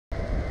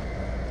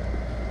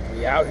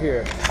We out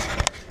here.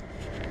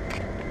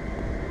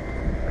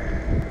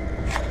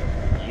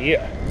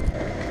 Yeah.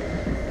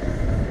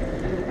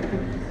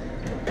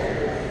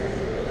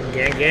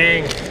 Gang,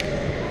 gang.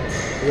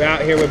 We're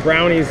out here with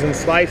brownies and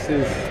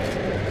slices.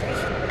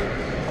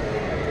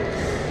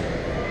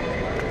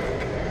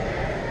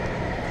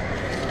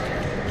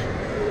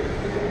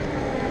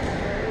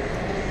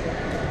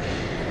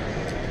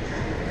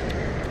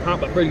 Hot,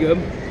 but pretty good.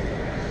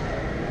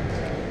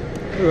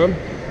 Pretty good.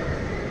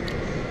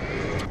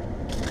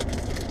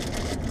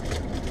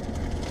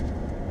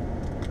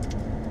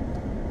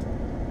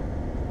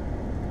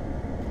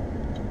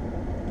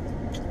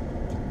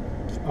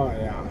 Oh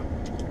yeah.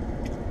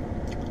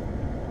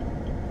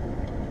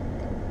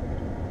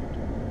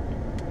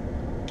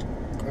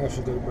 That's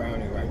a good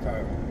brownie right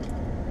there.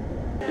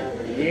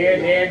 Yeah,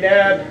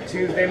 DanDub,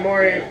 Tuesday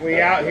morning, we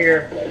out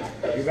here.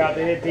 We about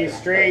to hit these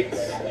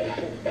streets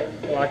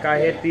like I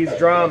hit these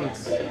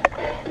drums.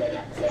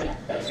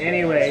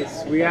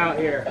 Anyways, we out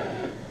here.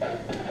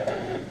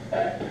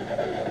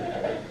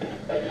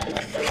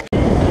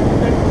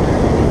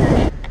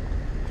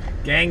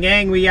 Gang,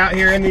 gang, we out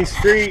here in these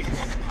streets.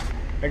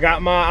 I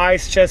got my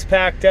ice chest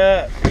packed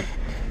up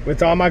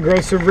with all my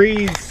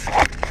groceries.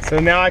 So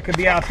now I could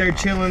be out there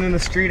chilling in the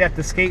street at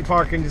the skate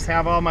park and just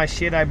have all my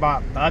shit I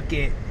bought. Fuck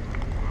it.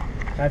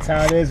 That's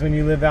how it is when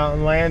you live out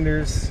in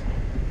Landers.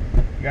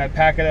 You gotta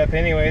pack it up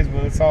anyways,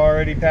 but it's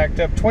already packed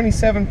up.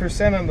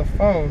 27% on the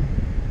phone.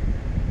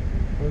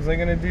 What was I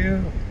gonna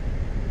do?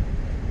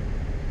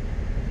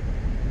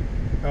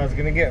 I was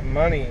gonna get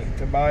money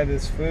to buy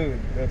this food.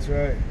 That's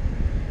right.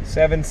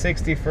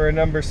 $7.60 for a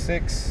number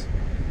 6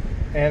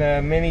 and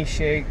a mini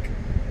shake.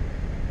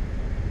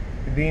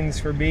 Beans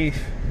for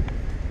beef.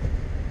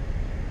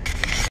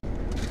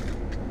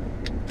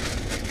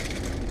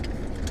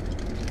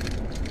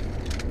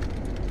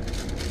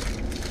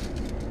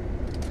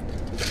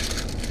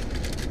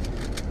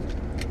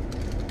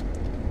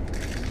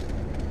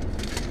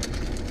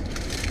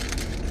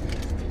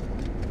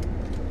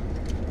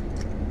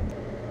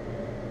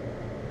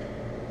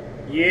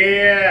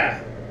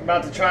 Yeah, I'm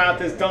about to try out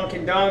this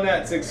Dunkin'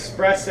 Donuts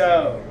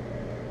espresso.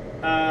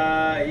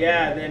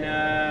 Yeah, then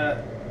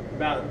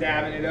about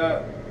dabbing it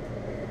up.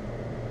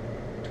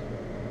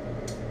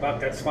 Fuck,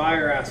 that's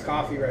fire ass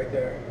coffee right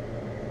there.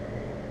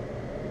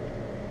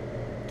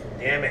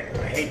 Damn it,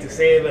 I hate to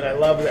say it, but I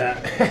love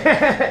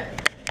that.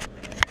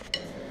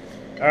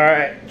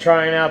 Alright,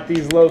 trying out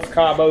these Los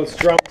Cabos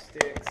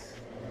drumsticks.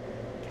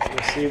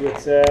 Let's see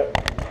what's up.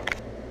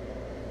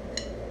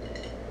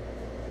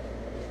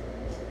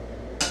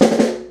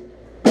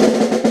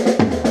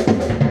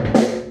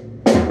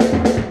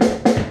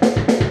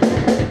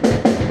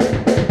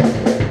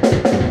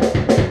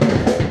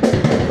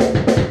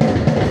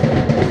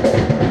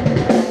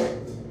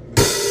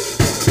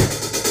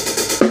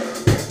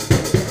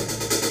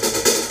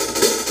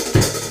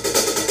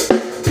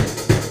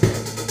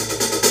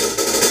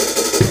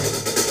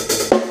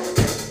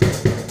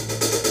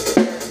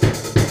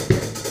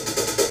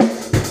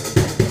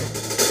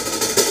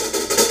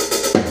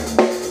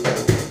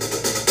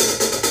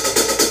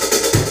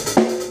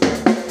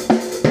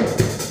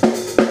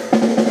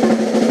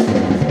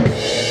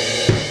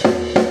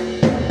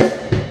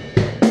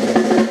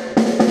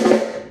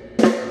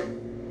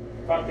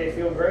 They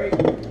feel great.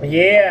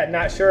 Yeah,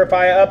 not sure if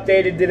I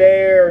updated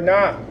today or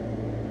not,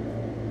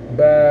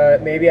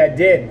 but maybe I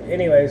did.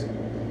 Anyways,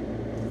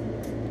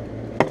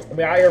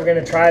 we're out here. We're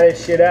gonna try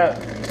this shit up.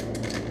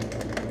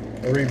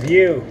 A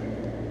review.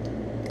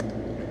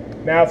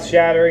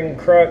 Mouth-shattering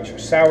crunch,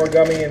 sour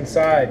gummy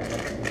inside.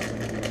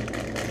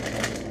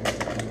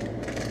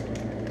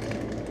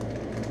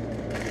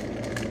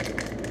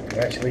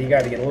 Actually, you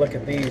got to get a look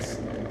at these.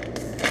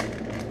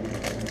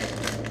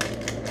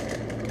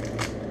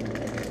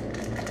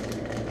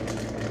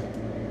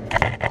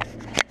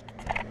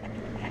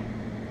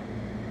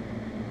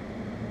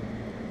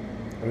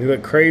 They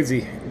look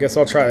crazy. Guess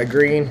I'll try the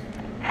green.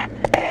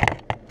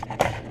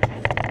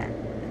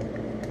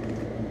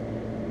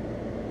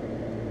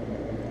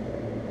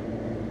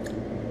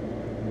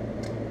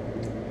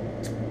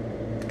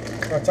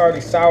 That's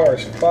already sour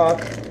as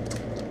fuck.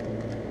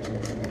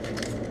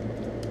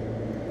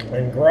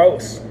 And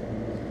gross.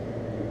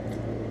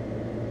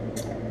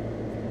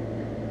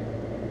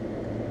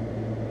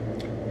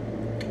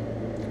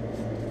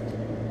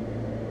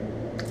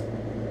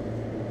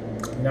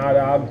 Not